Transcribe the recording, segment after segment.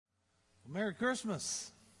Merry Christmas.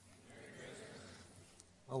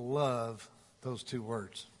 I love those two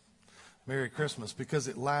words, Merry Christmas, because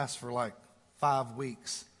it lasts for like 5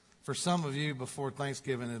 weeks. For some of you, before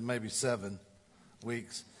Thanksgiving, it may be 7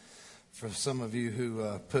 weeks. For some of you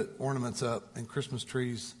who put ornaments up and Christmas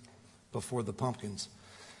trees before the pumpkins,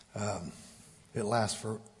 it lasts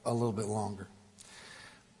for a little bit longer.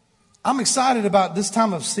 I'm excited about this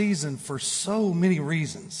time of season for so many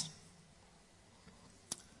reasons.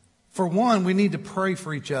 For one, we need to pray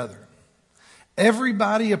for each other.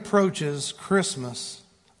 Everybody approaches Christmas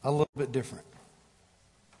a little bit different.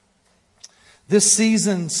 This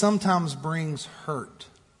season sometimes brings hurt,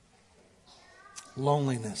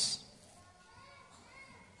 loneliness.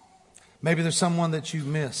 Maybe there's someone that you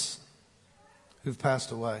miss who've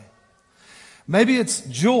passed away. Maybe it's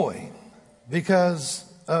joy because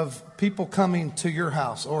of people coming to your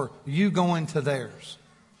house or you going to theirs.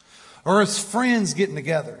 Or it's friends getting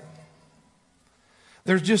together.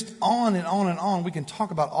 There's just on and on and on. We can talk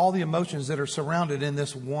about all the emotions that are surrounded in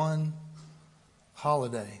this one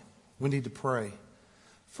holiday. We need to pray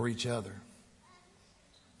for each other.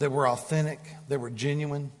 That we're authentic, that we're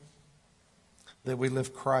genuine, that we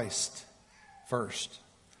live Christ first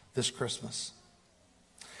this Christmas.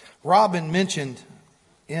 Robin mentioned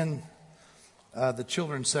in the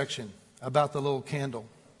children's section about the little candle.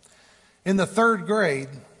 In the 3rd grade,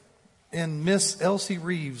 in Miss Elsie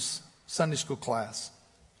Reeves' Sunday school class,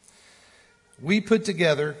 we put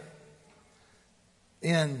together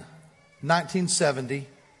in 1970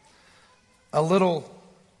 a little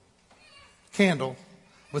candle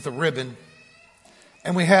with a ribbon,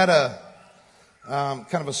 and we had a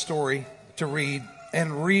kind of a story to read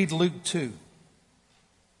and read Luke 2.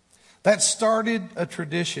 That started a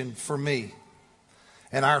tradition for me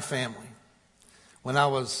and our family when I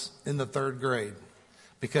was in the 3rd grade,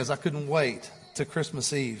 because I couldn't wait to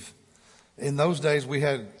Christmas Eve. In those days, we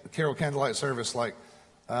had Carol Candlelight service like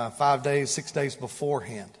 5 days, 6 days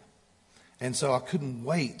beforehand. And so I couldn't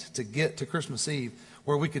wait to get to Christmas Eve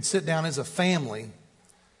where we could sit down as a family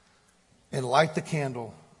and light the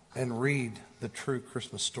candle and read the true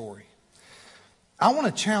Christmas story. I want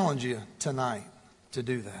to challenge you tonight to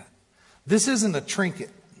do that. This isn't a trinket.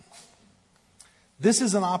 This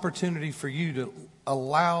is an opportunity for you to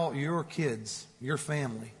allow your kids, your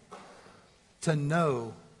family, to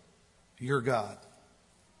know your God.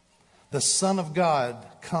 The Son of God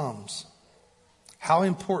comes. How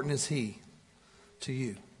important is He to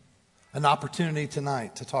you? An opportunity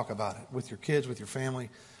tonight to talk about it with your kids, with your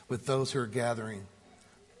family, with those who are gathering.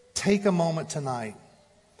 Take a moment tonight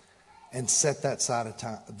and set that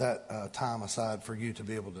time aside for you to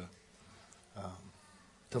be able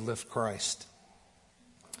to lift Christ.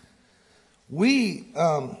 We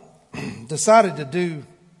decided to do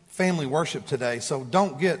family worship today, so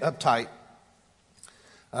don't get uptight.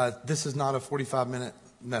 This is not a 45-minute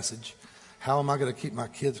message. How am I going to keep my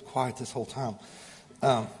kids quiet this whole time?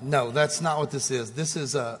 No, that's not what this is. This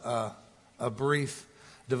is a brief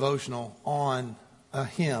devotional on a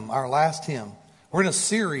hymn, our last hymn. We're in a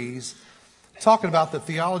series talking about the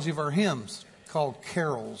theology of our hymns called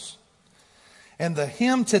Carols. And the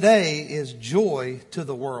hymn today is Joy to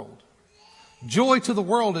the World. Joy to the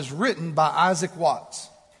World is written by Isaac Watts.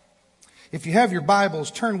 If you have your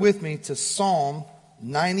Bibles, turn with me to Psalm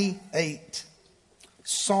 98.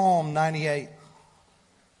 Psalm 98.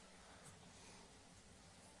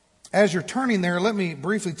 As you're turning there, let me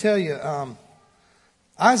briefly tell you,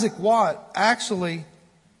 Isaac Watt actually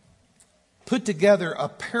put together a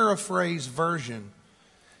paraphrase version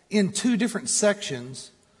in 2 different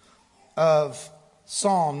sections of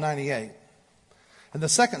Psalm 98. And the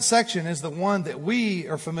second section is the one that we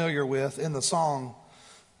are familiar with in the song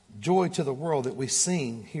Joy to the World that we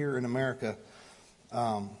sing here in America.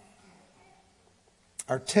 Our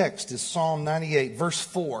text is Psalm 98, verse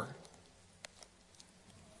 4.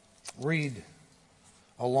 Read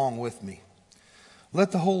along with me.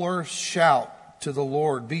 Let the whole earth shout to the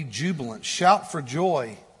Lord. Be jubilant. Shout for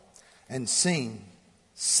joy and sing.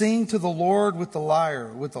 Sing to the Lord with the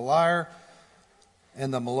lyre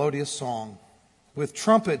and the melodious song. With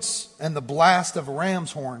trumpets and the blast of a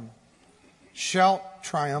ram's horn. Shout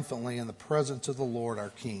triumphantly in the presence of the Lord our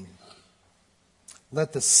King.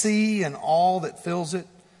 Let the sea and all that fills it,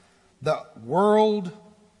 the world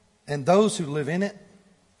and those who live in it,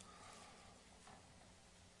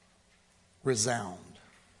 resound.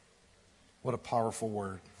 What a powerful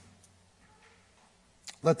word.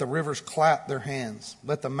 Let the rivers clap their hands.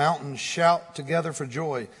 Let the mountains shout together for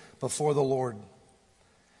joy before the Lord.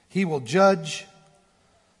 He will judge,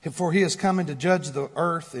 for He is coming to judge the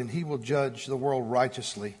earth, and He will judge the world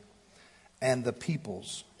righteously and the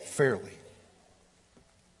peoples fairly.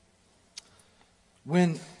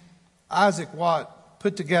 when Isaac Watt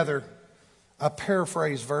put together a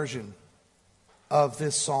paraphrased version of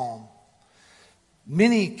this psalm,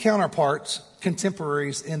 many counterparts,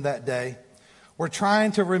 contemporaries in that day, were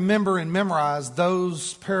trying to remember and memorize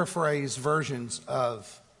those paraphrased versions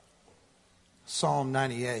of Psalm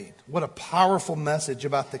 98. What a powerful message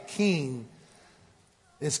about the King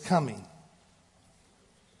is coming.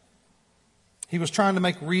 He was trying to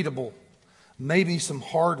make readable maybe some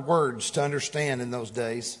hard words to understand in those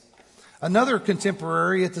days. Another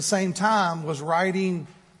contemporary at the same time was writing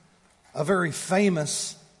a very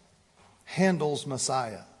famous Handel's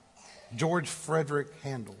Messiah. George Frederick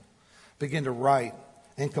Handel began to write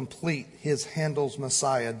and complete his Handel's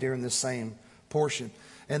Messiah during this same portion.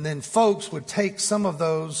 And then folks would take some of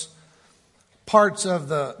those parts of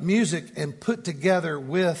the music and put together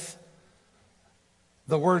with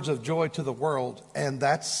the words of Joy to the World. And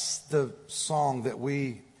that's the song that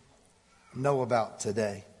we know about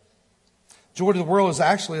today. Joy to the World is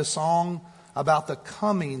actually a song about the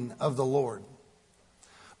coming of the Lord.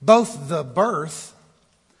 Both the birth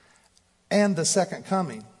and the second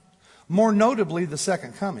coming. More notably, the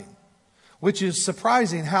second coming. Which is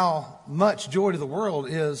surprising how much Joy to the World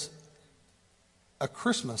is a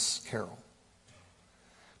Christmas carol.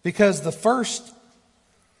 Because the first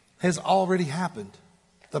has already happened.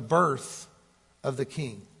 The birth of the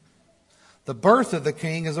King. The birth of the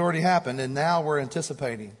King has already happened, and now we're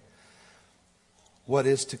anticipating what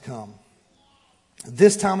is to come.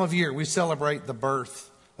 This time of year, we celebrate the birth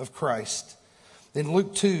of Christ. In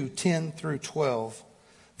Luke 2:10 through 12,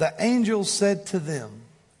 the angel said to them,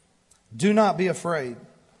 "Do not be afraid.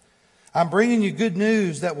 I'm bringing you good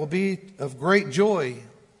news that will be of great joy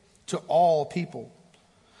to all people.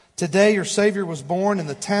 Today your Savior was born in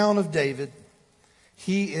the town of David.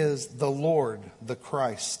 He is the Lord, the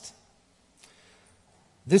Christ.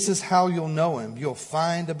 This is how you'll know him. You'll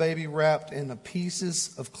find a baby wrapped in the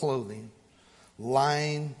pieces of clothing,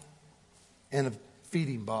 lying in a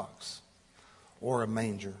feeding box or a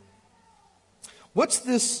manger." What's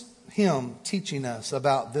this hymn teaching us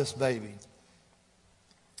about this baby?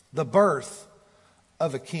 The birth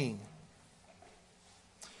of a king.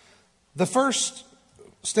 The first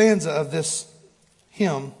stanza of this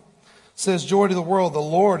hymn says, "Joy to the world, the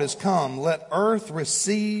Lord has come. Let earth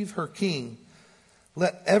receive her king.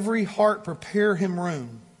 Let every heart prepare him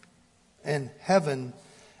room, and heaven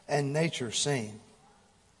and nature sing."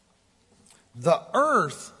 The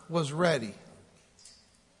earth was ready.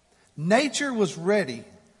 Nature was ready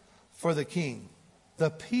for the king.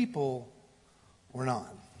 The people were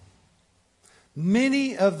not.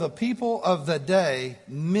 Many of the people of the day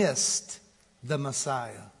missed the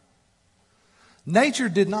Messiah. Nature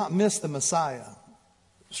did not miss the Messiah.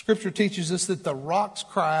 Scripture teaches us that the rocks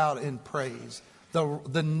cry out in praise.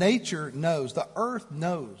 The nature knows. The earth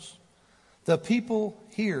knows. The people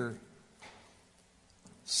here,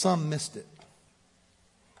 some missed it.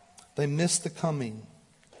 They missed the coming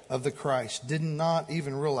of the Christ. Did not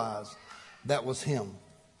even realize that was him.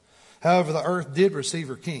 However, the earth did receive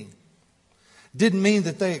her king. Didn't mean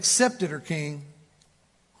that they accepted her king,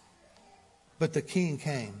 but the king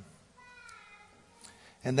came.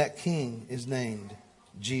 And that king is named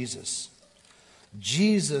Jesus.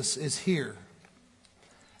 Jesus is here,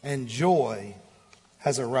 and joy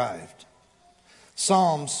has arrived.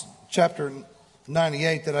 Psalms chapter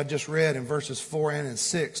 98 that I just read in verses 4 and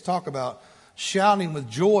 6 talk about shouting with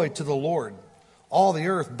joy to the Lord. All the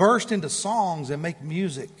earth burst into songs and make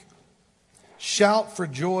music. Shout for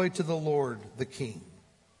joy to the Lord, the King.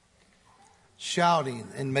 Shouting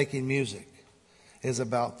and making music is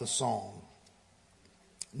about the song.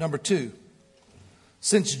 Number 2,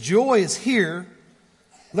 since joy is here,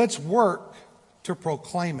 let's work to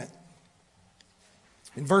proclaim it.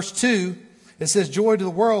 In verse 2, it says, "Joy to the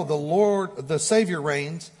world, the Lord, the Savior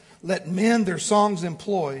reigns. Let men their songs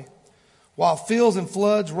employ. While fields and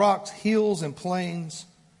floods, rocks, hills, and plains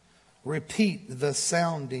repeat the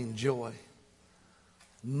sounding joy."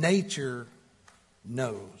 Nature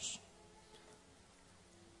knows.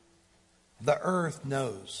 The earth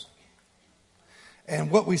knows.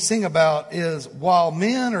 And what we sing about is while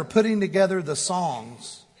men are putting together the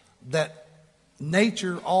songs that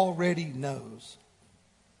nature already knows,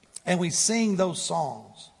 and we sing those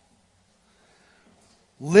songs,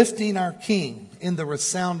 lifting our King in the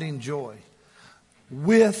resounding joy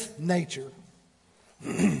with nature,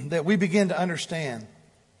 that we begin to understand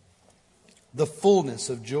the fullness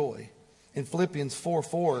of joy. In Philippians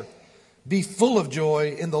 4:4, "Be full of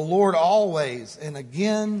joy in the Lord always. And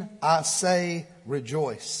again I say,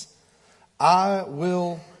 rejoice." I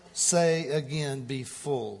will say again, be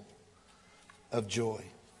full of joy.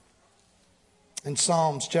 In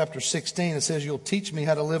Psalms chapter 16, it says, you'll teach me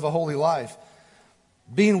how to live a holy life.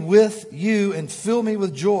 Being with you and fill me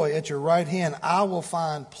with joy at your right hand, I will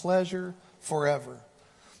find pleasure forever.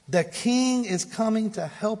 The King is coming to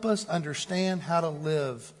help us understand how to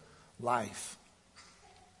live life.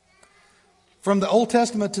 From the Old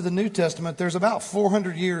Testament to the New Testament, there's about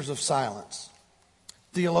 400 years of silence.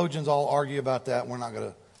 Theologians all argue about that. We're not going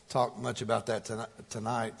to talk much about that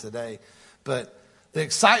today. But the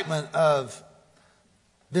excitement of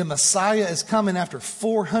the Messiah is coming after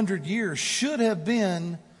 400 years should have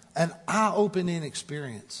been an eye-opening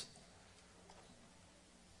experience.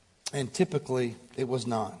 And typically it was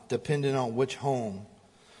not, depending on which home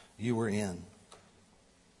you were in.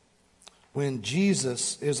 When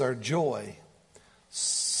Jesus is our joy,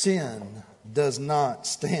 sin does not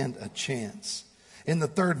stand a chance. In the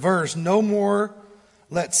 3rd verse, no more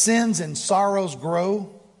let sins and sorrows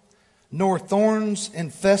grow, nor thorns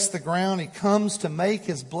infest the ground. He comes to make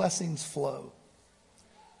his blessings flow,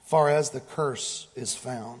 far as the curse is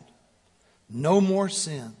found. No more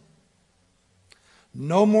sin,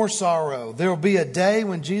 no more sorrow. There will be a day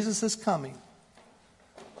when Jesus is coming,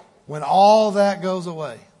 when all that goes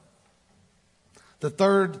away. The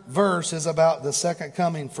 3rd verse is about the second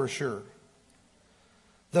coming for sure.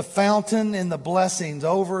 The fountain and the blessings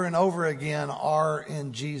over and over again are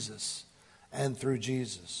in Jesus and through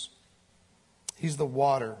Jesus. He's the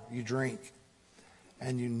water you drink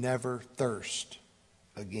and you never thirst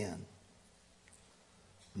again.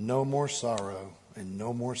 No more sorrow and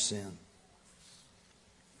no more sin.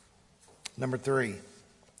 Number 3,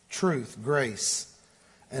 truth, grace,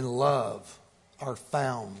 and love are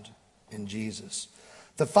found in Jesus.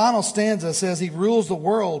 The final stanza says he rules the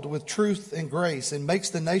world with truth and grace and makes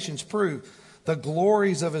the nations prove the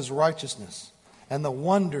glories of his righteousness and the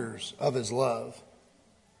wonders of his love.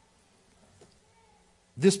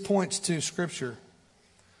 This points to Scripture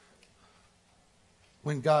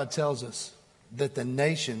when God tells us that the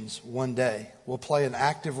nations one day will play an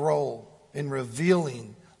active role in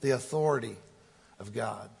revealing the authority of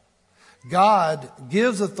God. God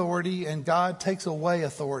gives authority and God takes away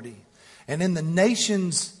authority. And in the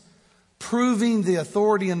nations, proving the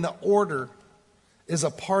authority and the order is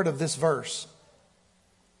a part of this verse.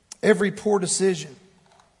 Every poor decision,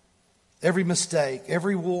 every mistake,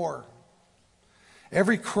 every war,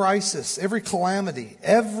 every crisis, every calamity,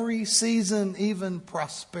 every season, even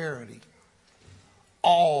prosperity,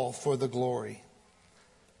 all for the glory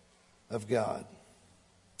of God.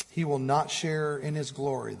 He will not share in his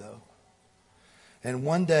glory, though. And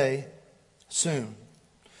one day, soon,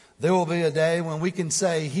 there will be a day when we can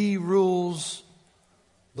say he rules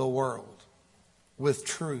the world with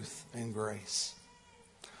truth and grace.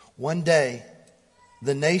 One day,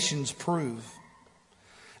 the nations prove,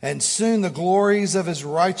 and soon the glories of his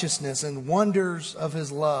righteousness and wonders of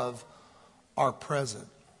his love are present,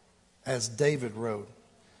 as David wrote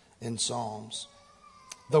in Psalms.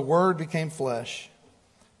 The Word became flesh,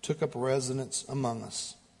 took up residence among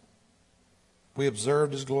us. We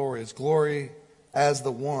observed his glory as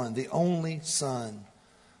the one, the only Son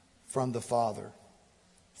from the Father,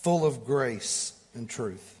 full of grace and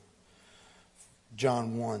truth.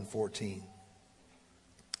 John 1:14.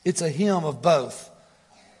 It's a hymn of both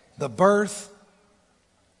the birth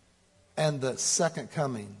and the second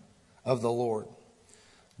coming of the Lord.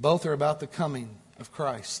 Both are about the coming of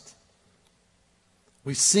Christ.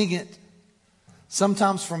 We sing it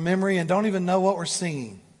sometimes from memory and don't even know what we're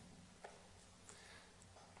singing.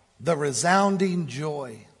 The resounding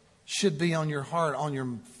joy should be on your heart, on your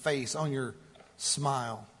face, on your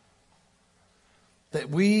smile. That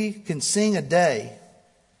we can sing a day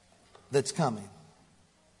that's coming.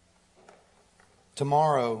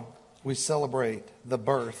 Tomorrow we celebrate the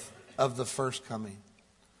birth of the first coming.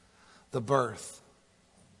 The birth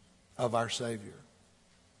of our Savior.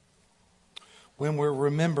 When we're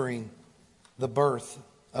remembering the birth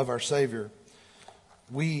of our Savior,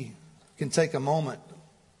 we can take a moment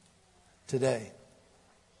today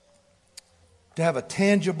to have a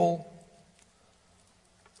tangible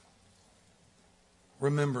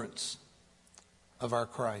remembrance of our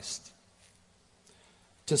Christ.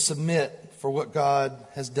 To submit for what God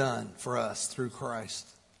has done for us through Christ.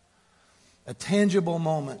 A tangible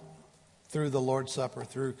moment through the Lord's Supper,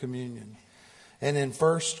 through communion. And in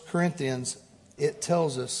 1 Corinthians, it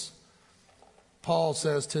tells us, Paul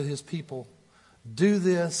says to his people, do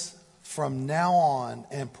this from now on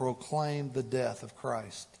and proclaim the death of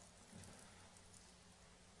Christ.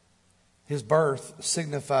 His birth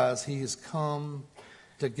signifies he has come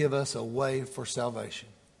to give us a way for salvation.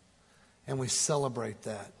 And we celebrate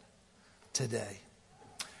that today.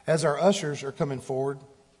 As our ushers are coming forward,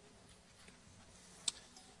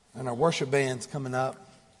 and our worship band's coming up,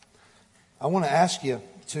 I want to ask you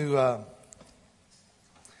to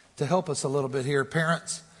help us a little bit here.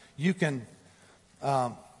 Parents, you can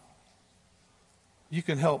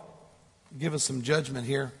help give us some judgment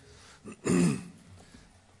here. The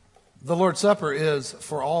Lord's Supper is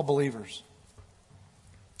for all believers,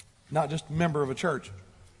 not just a member of a church.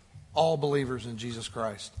 All believers in Jesus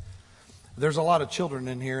Christ. There's a lot of children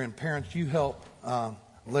in here, and parents, you help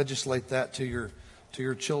legislate that to your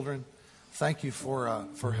children. Thank you for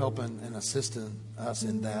helping and assisting us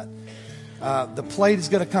in that. The plate is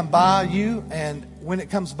going to come by you, and when it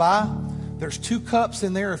comes by, there's 2 cups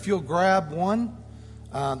in there. If you'll grab one,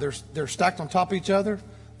 they're stacked on top of each other.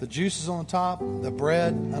 The juice is on the top. The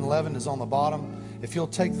bread unleavened is on the bottom. If you'll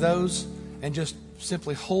take those and just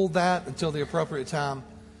simply hold that until the appropriate time,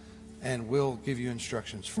 and we'll give you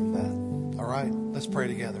instructions from that. All right? Let's pray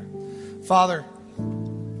together. Father,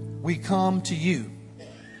 we come to you,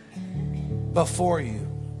 before you.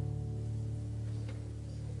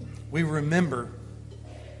 We remember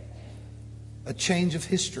a change of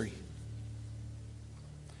history.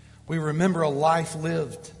 We remember a life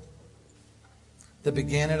lived that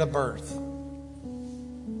began at a birth.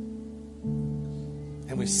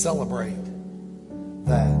 And we celebrate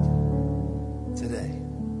that today.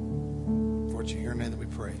 For it's in your name that we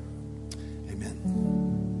pray. Amen.